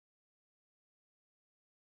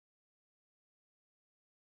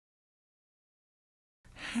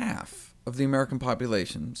half of the American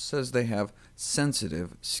population says they have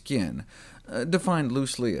sensitive skin, defined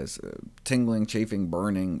loosely as tingling, chafing,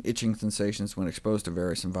 burning, itching sensations when exposed to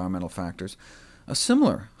various environmental factors. A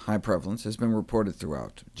similar high prevalence has been reported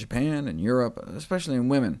throughout Japan and Europe, especially in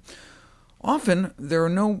women. Often there are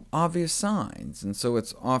no obvious signs, and so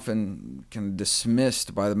it's often kind of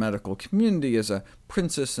dismissed by the medical community as a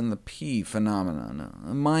princess and the pea phenomenon,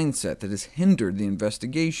 a mindset that has hindered the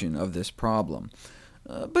investigation of this problem.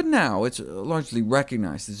 But now it's largely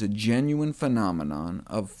recognized as a genuine phenomenon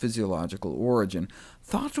of physiological origin,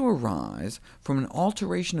 thought to arise from an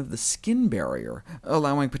alteration of the skin barrier,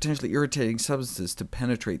 allowing potentially irritating substances to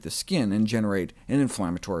penetrate the skin and generate an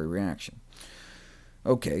inflammatory reaction.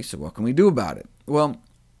 OK, so what can we do about it? Well,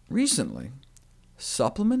 recently,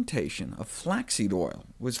 supplementation of flaxseed oil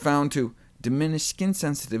was found to diminish skin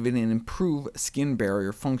sensitivity and improve skin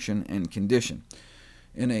barrier function and condition.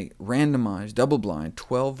 In a randomized, double-blind,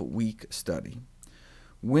 12-week study,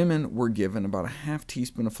 women were given about a half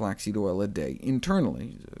teaspoon of flaxseed oil a day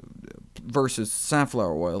internally versus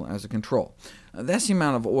safflower oil as a control. That's the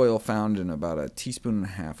amount of oil found in about a teaspoon and a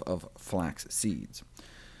half of flax seeds.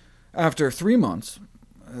 After 3 months,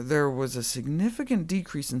 there was a significant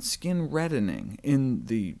decrease in skin reddening in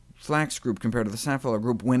the flax group compared to the safflower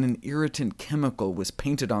group when an irritant chemical was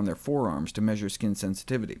painted on their forearms to measure skin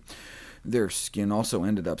sensitivity. Their skin also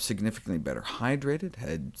ended up significantly better hydrated,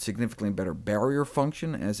 had significantly better barrier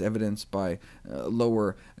function, as evidenced by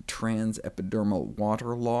lower transepidermal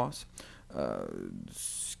water loss,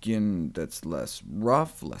 skin that's less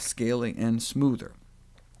rough, less scaly, and smoother.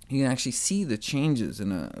 You can actually see the changes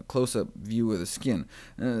in a close-up view of the skin.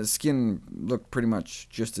 The skin looked pretty much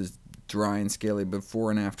just as dry and scaly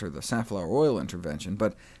before and after the safflower oil intervention,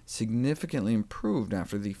 but significantly improved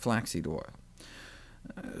after the flaxseed oil.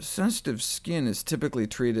 Sensitive skin is typically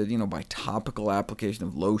treated by topical application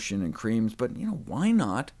of lotion and creams, but why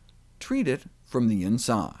not treat it from the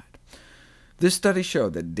inside? This study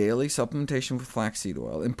showed that daily supplementation with flaxseed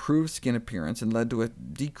oil improved skin appearance and led to a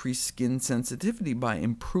decreased skin sensitivity by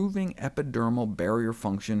improving epidermal barrier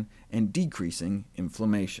function and decreasing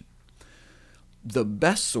inflammation. The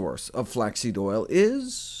best source of flaxseed oil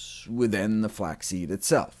is within the flaxseed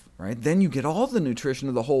itself. Then you get all the nutrition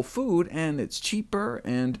of the whole food, and it's cheaper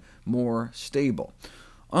and more stable.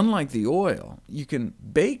 Unlike the oil, you can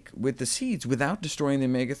bake with the seeds without destroying the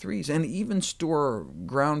omega-3s, and even store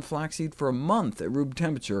ground flaxseed for a month at room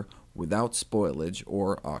temperature without spoilage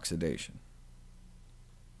or oxidation.